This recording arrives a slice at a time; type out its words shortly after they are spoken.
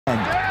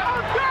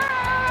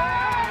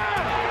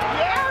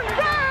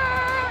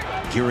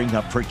gearing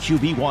up for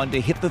QB1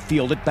 to hit the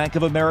field at Bank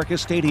of America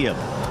Stadium.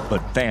 But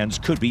fans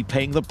could be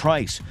paying the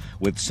price,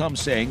 with some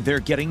saying they're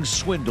getting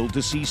swindled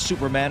to see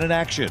Superman in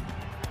action.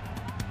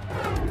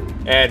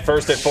 And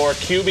first at 4,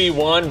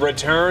 QB1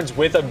 returns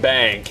with a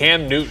bang.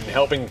 Cam Newton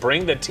helping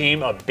bring the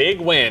team a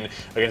big win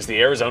against the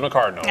Arizona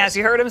Cardinals. As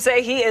you heard him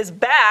say, he is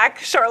back.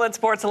 Charlotte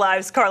Sports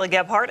Live's Carla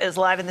Gebhardt is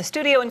live in the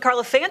studio. And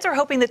Carla, fans are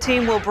hoping the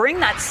team will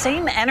bring that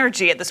same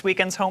energy at this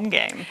weekend's home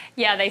game.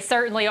 Yeah, they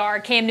certainly are.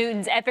 Cam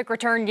Newton's epic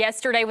return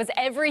yesterday was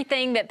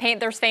everything that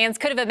Panthers fans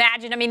could have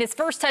imagined. I mean, his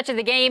first touch of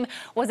the game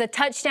was a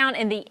touchdown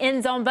in the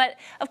end zone. But,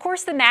 of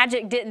course, the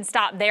magic didn't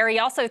stop there. He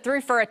also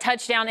threw for a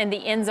touchdown in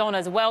the end zone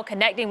as well,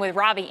 connecting with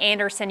Robbie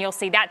Anderson. You'll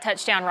see that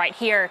touchdown right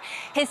here.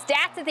 His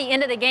stats at the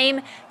end of the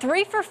game,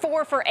 3 for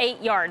 4 for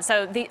 8 yards.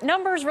 So the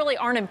numbers really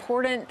aren't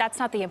important. That's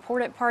not the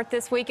important part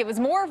this week. It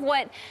was more of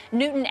what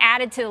Newton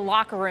added to the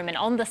locker room and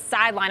on the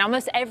sideline.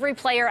 Almost every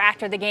player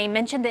after the game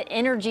mentioned the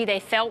energy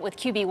they felt with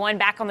QB1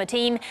 back on the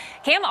team.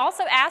 Cam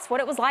also asked what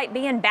it was like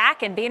being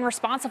back and being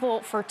responsible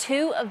for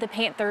 2 of the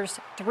Panthers'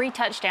 3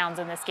 touchdowns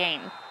in this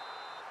game.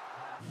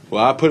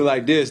 Well, I put it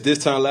like this. This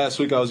time last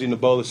week, I was eating a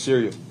bowl of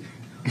cereal.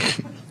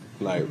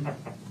 Like,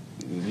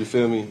 you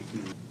feel me?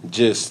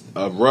 Just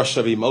a rush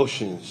of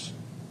emotions.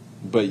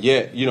 But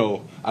yet, you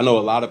know, I know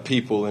a lot of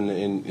people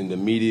in the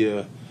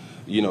media,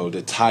 you know,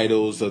 the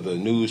titles of the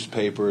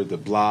newspaper, the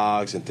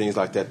blogs and things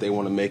like that, they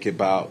want to make it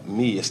about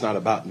me. It's not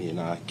about me,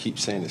 and I keep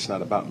saying it's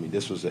not about me.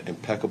 This was an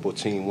impeccable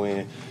team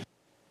win.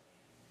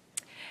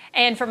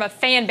 And from a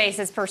fan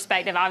base's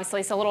perspective, obviously,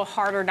 it's a little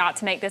harder not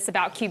to make this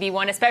about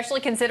QB1, especially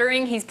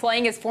considering he's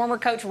playing his former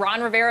coach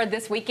Ron Rivera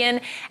this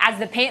weekend as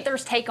the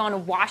Panthers take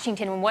on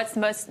Washington in what's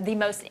the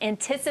most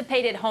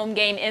anticipated home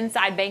game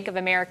inside Bank of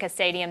America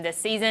Stadium this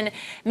season.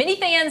 Many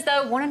fans,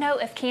 though, want to know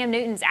if Cam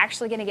Newton's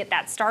actually going to get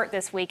that start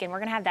this week, and we're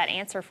going to have that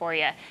answer for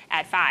you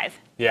at 5.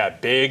 Yeah,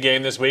 big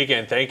game this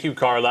weekend. Thank you,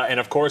 Carla. And,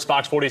 of course,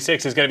 Fox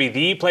 46 is going to be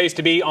the place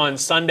to be on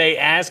Sunday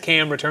as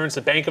Cam returns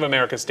to Bank of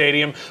America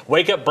Stadium.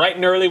 Wake up bright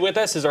and early with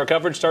us as our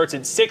coverage starts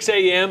at 6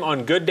 a.m.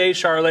 on Good Day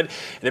Charlotte.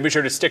 And then be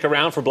sure to stick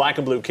around for Black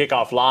and Blue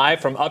Kickoff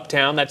Live from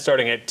Uptown. That's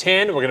starting at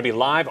 10. We're going to be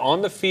live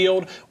on the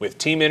field with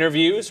team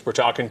interviews. We're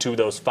talking to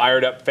those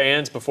fired-up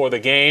fans before the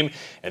game.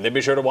 And then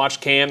be sure to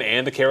watch Cam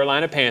and the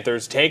Carolina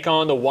Panthers take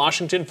on the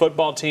Washington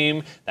football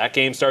team. That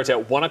game starts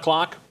at 1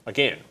 o'clock,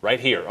 again,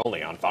 right here,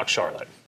 only on Fox Charlotte.